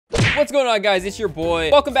What's going on, guys? It's your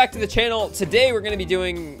boy. Welcome back to the channel. Today we're going to be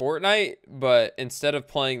doing Fortnite, but instead of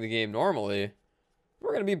playing the game normally,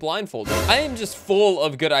 we're gonna be blindfolded. I am just full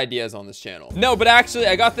of good ideas on this channel. No, but actually,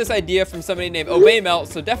 I got this idea from somebody named Obeymelt,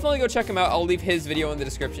 so definitely go check him out. I'll leave his video in the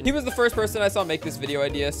description. He was the first person I saw make this video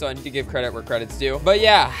idea, so I need to give credit where credit's due. But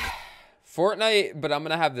yeah, Fortnite, but I'm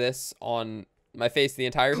gonna have this on my face the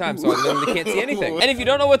entire time, so I literally can't see anything. And if you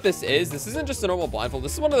don't know what this isn't just a normal blindfold.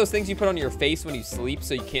 This is one of those things you put on your face when you sleep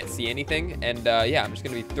so you can't see anything. And yeah, I'm just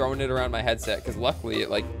gonna be throwing it around my headset because luckily it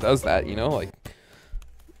like does that, you know, like.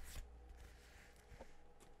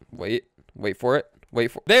 Wait for it.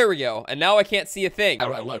 There we go. And now I can't see a thing. How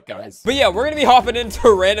do I look, guys? But yeah, we're gonna be hopping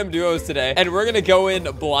into random duos today, and we're gonna go in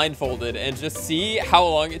blindfolded and just see how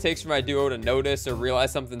long it takes for my duo to notice or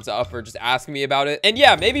realize something's up or just ask me about it. And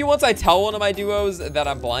yeah, maybe once I tell one of my duos that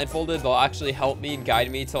I'm blindfolded, they'll actually help me and guide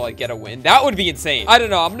me to like get a win. That would be insane. I don't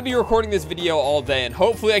know. I'm gonna be recording this video all day, and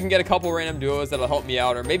hopefully I can get a couple random duos that'll help me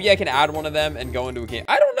out, or maybe I can add one of them and go into a game.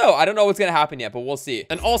 I don't know. I don't know what's gonna happen yet, but we'll see.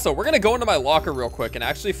 And also, we're gonna go into my locker real quick and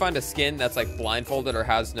actually find a skin that's like blindfolded or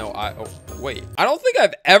has no eye. Oh, wait. I don't think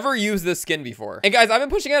I've ever used this skin before. And guys, I've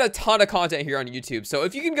been pushing out a ton of content here on YouTube. So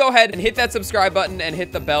if you can go ahead and hit that subscribe button and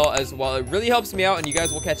hit the bell as well, it really helps me out, and you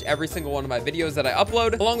guys will catch every single one of my videos that I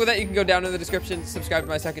upload. Along with that, you can go down in the description, subscribe to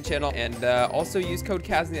my second channel, and also use code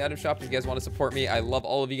Kaz in the item shop if you guys want to support me. I love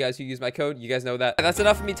all of you guys who use my code. You guys know that. That's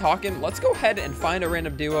enough of me talking. Let's go ahead and find a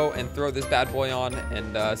random duo and throw this bad boy on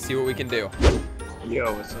and see what we can do.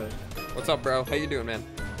 Yo, what's up? What's up, bro? How you doing, man?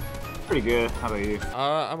 Pretty good. How about you?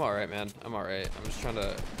 I'm all right, man. I'm all right. I'm just trying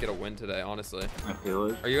to get a win today, honestly. I feel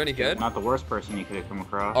it. Are you any good? Not the worst person you could have come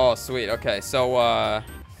across. Oh, sweet. Okay, so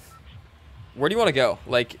where do you want to go?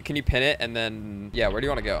 Like, can you pin it and then yeah, where do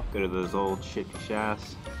you want to go? Go to those old shifty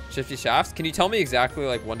shafts. Shifty shafts? Can you tell me exactly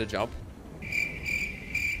like when to jump?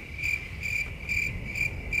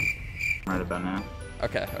 Right about now.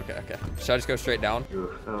 Okay. Should I just go straight down?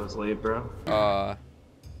 Ooh, that was late, bro.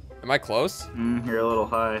 Am I close? You're a little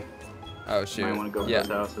high. Oh shoot. Might want to go for those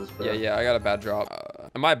houses, bro. Yeah, I got a bad drop.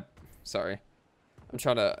 Sorry. I'm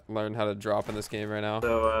trying to learn how to drop in this game right now.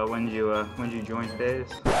 So, when did you join FaZe?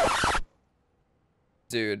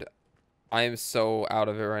 Dude, I am so out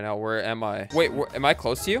of it right now. Where am I? Wait, am I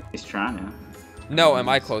close to you? He's trying to. No, am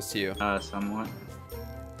I close to you? Somewhat.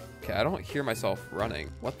 Okay, I don't hear myself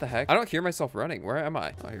running. What the heck? I don't hear myself running. Where am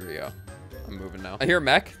I? Oh, here we go. I'm moving now. I hear a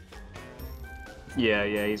mech. Yeah,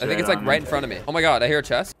 he's I think it's like right in front of me. Oh my god, I hear a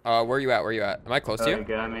chest. Where are you at? Am I close to you? You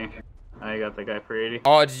got me. I got the guy for 80.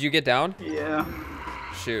 Oh, did you get down? Yeah.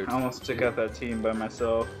 Shoot. I almost took out that team by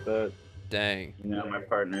myself, but dang. You know, my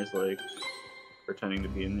partner's like pretending to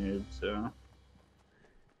be a noob, so.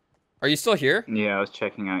 Are you still here? Yeah, I was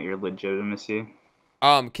checking out your legitimacy.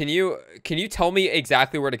 Can you tell me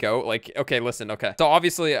exactly where to go? Like, okay, listen, okay. So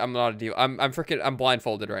obviously I'm not a deal. I'm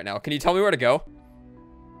blindfolded right now. Can you tell me where to go?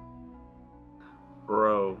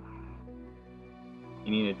 Bro,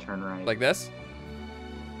 you need to turn right. Like this?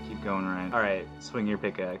 Keep going right. All right, swing your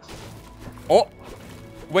pickaxe. Oh,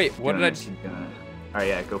 wait, what did I just? All right,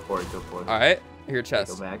 yeah, go for it. All right, here,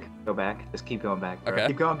 chest. Go back. Just keep going back. Bro. Okay.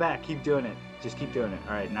 Keep going back. Keep doing it. Just keep doing it.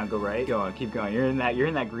 All right, now go right. Keep going. You're in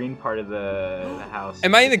that green part of the house.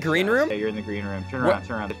 Am I in the green room? Yeah, you're in the green room. Turn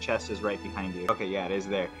around. The chest is right behind you. Okay, yeah, it is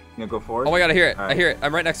there. You know, go forward. Oh my god, I hear it. Right. I hear it.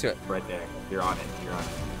 I'm right next to it. Right there. You're on it.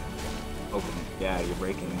 Open it. Yeah, you're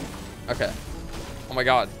breaking it. Okay. Oh my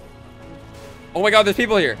god. Oh my god, there's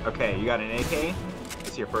people here. Okay, you got an AK?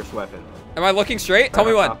 It's your first weapon. Am I looking straight? Tell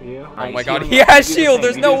me when. Oh my god, he has shield.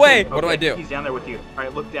 There's no way. What do I do? He's down there with you. All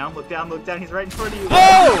right, look down. He's right in front of you.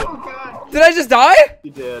 Oh! God. Did I just die?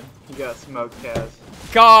 You did. You got smoked, Kaz.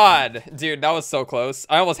 God, dude, that was so close.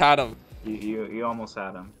 I almost had him. You almost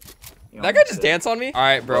had him. That guy just danced on me? All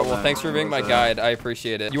right, bro. Well, thanks for being my guide. I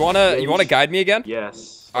appreciate it. You wanna guide me again?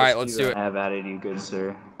 Yes. All right, let's do it. I have added you, good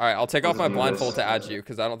sir. All right, I'll take off my blindfold to add you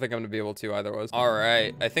because I don't think I'm gonna be able to either was. All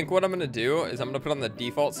right, I think what I'm gonna do is I'm gonna put on the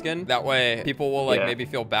default skin. That way people will like maybe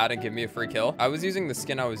feel bad and give me a free kill. I was using the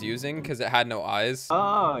skin I was using because it had no eyes.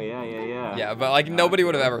 Oh, yeah. Yeah, but like nobody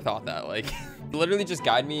would have ever thought that. Like literally just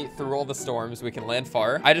guide me through all the storms. We can land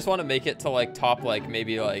far. I just want to make it to like top like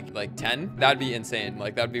maybe like 10. That'd be insane.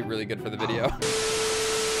 Like that'd be really good for the video.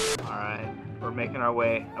 All right, we're making our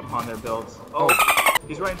way upon their builds. Oh.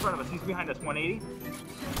 He's right in front of us. He's behind us. 180.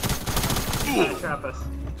 He's trying to trap us.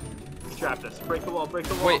 He trapped us. Break the wall.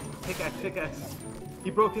 Wait. Pickaxe. He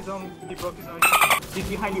broke his own. He's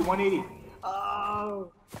behind you. 180.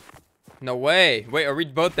 Oh. No way. Wait, are we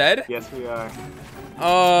both dead? Yes, we are.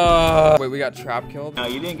 Wait, we got trap killed? No,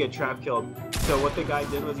 you didn't get trap killed. So what the guy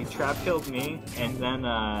did was he trap killed me, and then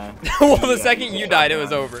well, the second you died, it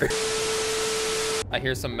was over. I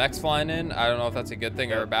hear some mechs flying in. I don't know if that's a good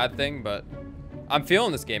thing or a bad thing, but I'm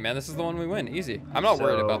feeling this game, man. This is the one we win. Easy. I'm not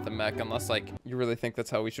worried about the mech unless, like, you really think that's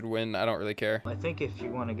how we should win. I don't really care. I think if you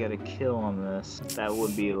want to get a kill on this, that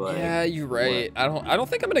would be like... Yeah, you're right. I don't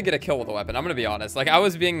think I'm going to get a kill with a weapon. I'm going to be honest. Like, I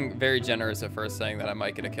was being very generous at first saying that I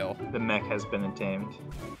might get a kill. The mech has been obtained.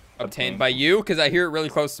 Obtained by you? Because I hear it really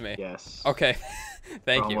close to me. Yes. Okay.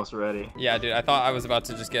 Thank you. Almost ready. Yeah, dude. I thought I was about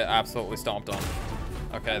to just get absolutely stomped on.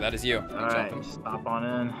 Okay, that is you. All right, stop on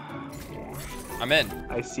in. I'm in.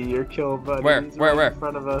 I see your kill, buddy. Where? He's Where? right Where? In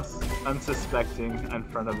front of us. Unsuspecting in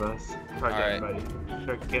front of us. Project,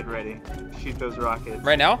 buddy. Get ready. Shoot those rockets.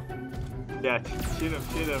 Right now? Yeah, shoot him,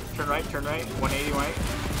 shoot him. Turn right, 180 right.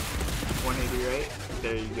 180 right.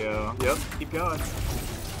 There you go. Yep, keep going.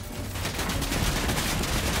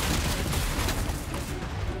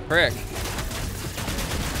 Frick.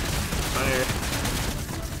 Fire.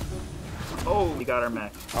 Oh, we got our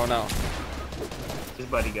mech. Oh no. His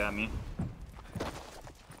buddy got me.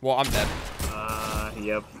 Well, I'm dead.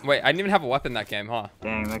 Yep. Wait, I didn't even have a weapon that game, huh?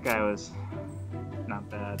 Dang, that guy was not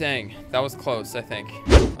bad. Dang, that was close, I think.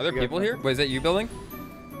 Are there people here? Wait, is that you building?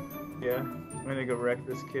 Yeah. I'm gonna go wreck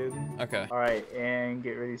this kid. Okay. Alright, and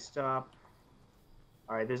get ready to stop.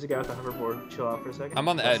 Alright, there's a guy with a hoverboard. Chill out for a second. I'm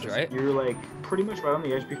on the edge, right? You're like pretty much right on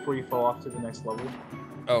the edge before you fall off to the next level.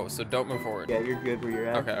 Oh, so don't move forward. Yeah, you're good where you're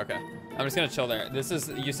at. Okay, okay. I'm just gonna chill there. This is,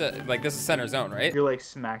 you said, like, this is center zone, right? You're like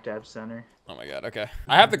smack dab center. Oh my god, okay.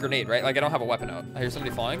 I have the grenade, right? Like, I don't have a weapon out. I hear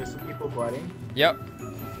somebody flying. There's some people gliding. Yep.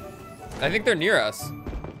 I think they're near us.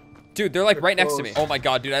 Dude, they're like right next to me. Oh my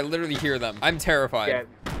god, dude, I literally hear them. I'm terrified. Yeah.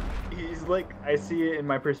 He's like, I see it in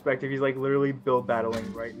my perspective. He's like literally build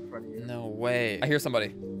battling right in front of you. No way. I hear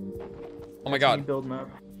somebody. Oh my god. Building up.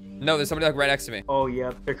 No, there's somebody like right next to me. Oh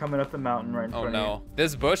yeah, they're coming up the mountain right in front of you. Oh no.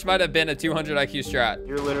 This bush might have been a 200 IQ strat.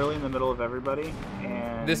 You're literally in the middle of everybody,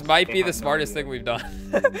 and this might be the smartest thing we've done.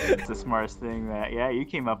 It's the smartest thing that, yeah, you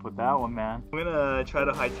came up with that one, man. I'm gonna try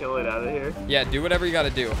to hightail it out of here. Yeah, do whatever you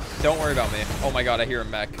gotta do. Don't worry about me. Oh my god, I hear a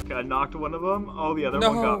mech. I knocked one of them. Oh, the other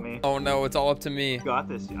one got me. Oh no, it's all up to me. You got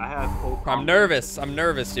this. I have full confidence. I'm nervous. I'm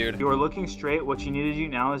nervous, dude. You are looking straight. What you need to do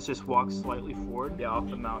now is just walk slightly forward. Yeah, off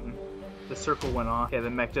the mountain. The circle went off. Yeah, the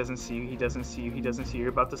mech doesn't see you. He doesn't see you. He doesn't see you.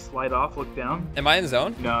 You're about to slide off. Look down. Am I in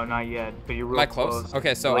zone? No, not yet. But you're real Am I close?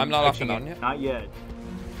 Okay, so like, I'm not off the mountain yet? Not yet.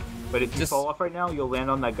 But if you fall off right now, you'll land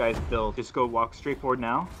on that guy's build. Just go walk straight forward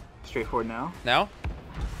now. Straight forward now. Now?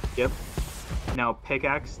 Yep. Now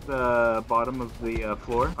pickaxe the bottom of the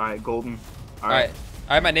floor. All right, golden. All right.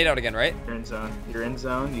 I have my nade out again, right? You're in zone. You're in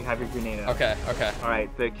zone. You have your grenade out. Okay, okay. All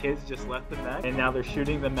right, the kids just left the mech, and now they're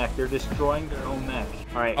shooting the mech. They're destroying their own mech.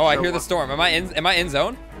 All right. Oh, I hear the storm. Am I in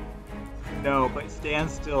zone? No, but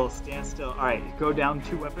stand still. Stand still. All right, go down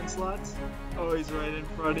 2 weapon slots. Oh, he's right in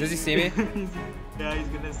front of you. Does he see me? Yeah, he's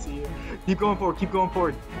gonna see you. Keep going forward. Keep going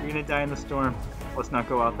forward. You're gonna die in the storm. Let's not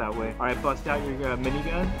go out that way. All right, bust out your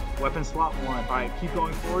minigun. Weapon slot 1. All right, keep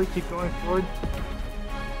going forward. Keep going forward.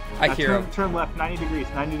 I hear him. Turn left, 90 degrees,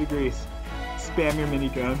 90 degrees. Spam your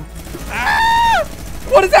minigun. Ah!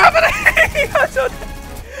 What is happening?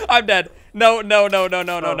 I'm dead. No.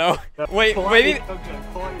 Wait, maybe.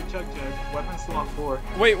 Pull out your chug jug. Weapon slot 4.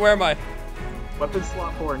 Wait, where am I? Weapon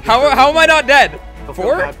slot 4. How am I not dead?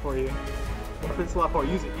 4? Bad for you. Weapon slot 4.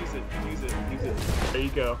 Use it. There you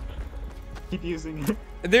go. Keep using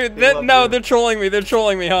it. Dude, they're trolling me. They're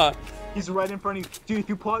trolling me, huh? He's right in front of you. Dude, if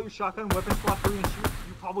you pull out your shotgun, weapon slot 3 and shoot,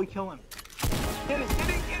 you probably kill him. Get it.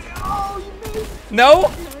 Oh, you missed.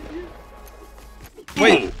 No?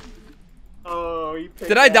 Wait. Oh, he picked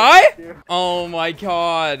Did I die? You. Oh my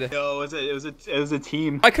god. No, it was a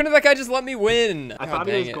team. Why couldn't that guy just let me win? I thought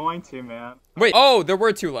he was going to, man. Wait, oh, there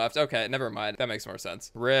were 2 left. Okay, never mind. That makes more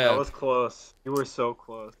sense. Rip. That was close. You were so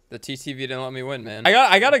close. The TTV didn't let me win, man.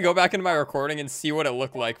 I gotta go back into my recording and see what it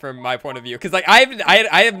looked like from my point of view, because like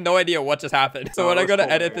I have no idea what just happened. So when I go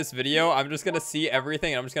to edit this video, I'm just gonna see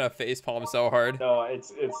everything and I'm just gonna facepalm so hard. No,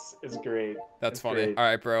 it's great. That's funny. Great. All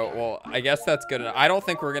right, bro. Well, I guess that's good enough. I don't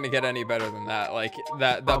think we're gonna get any better than that. Like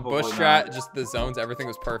that bush strat, just the zones, everything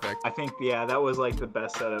was perfect. I think that was like the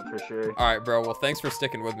best setup for sure. All right, bro. Well, thanks for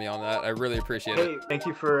sticking with me on that. I really appreciate it. Thank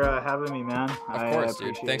you for having me, man. Of course,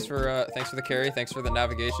 dude. Thanks for the carry. Thanks for the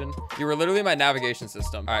navigation. You were literally my navigation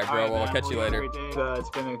system. All right, bro. Well, I'll catch you later. It's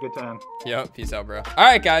been a good time. Yep. Peace out, bro. All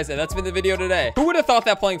right, guys. And that's been the video today. Who would have thought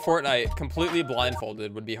that playing Fortnite completely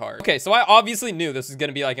blindfolded would be hard? Okay, so I obviously knew this was going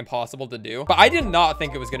to be like impossible to do, but I did not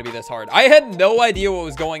think it was going to be this hard. I had no idea what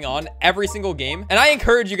was going on every single game, and I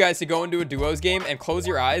encourage you guys to go into a duos game and close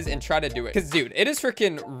your eyes and try to do it. Because, dude, it is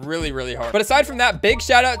freaking really, really hard. But aside from that, big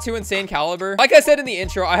shout out to Insane Caliber. Like I said in the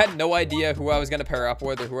intro, I had no idea who I was going to pair up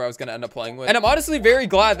with or who I was going to end up playing with. And I'm honestly very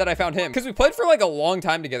glad that I found him because we played for like a long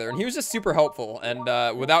time together and he was just super helpful. And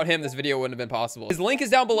without him, this video wouldn't have been possible. His link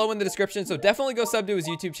is down below in the description. So definitely go sub to his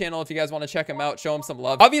YouTube channel if you guys want to check him out, show him some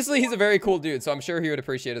love. Obviously, he's a very cool dude, so I'm sure he would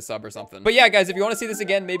appreciate a sub or something. But yeah, guys, if you want to see this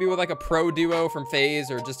again, maybe with like a pro duo from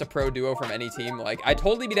FaZe or just a pro duo from any team, like I'd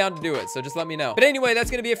totally be down to do it. So just let me know. But anyway,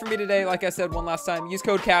 that's going to be it for me today. Like I said, one last time, use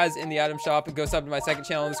code Kaz in the item shop and go sub to my second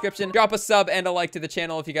channel in the description. Drop a sub and a like to the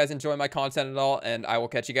channel if you guys enjoy my content at all, and I will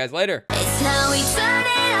catch you guys later. It's now we turn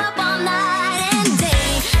it up all night and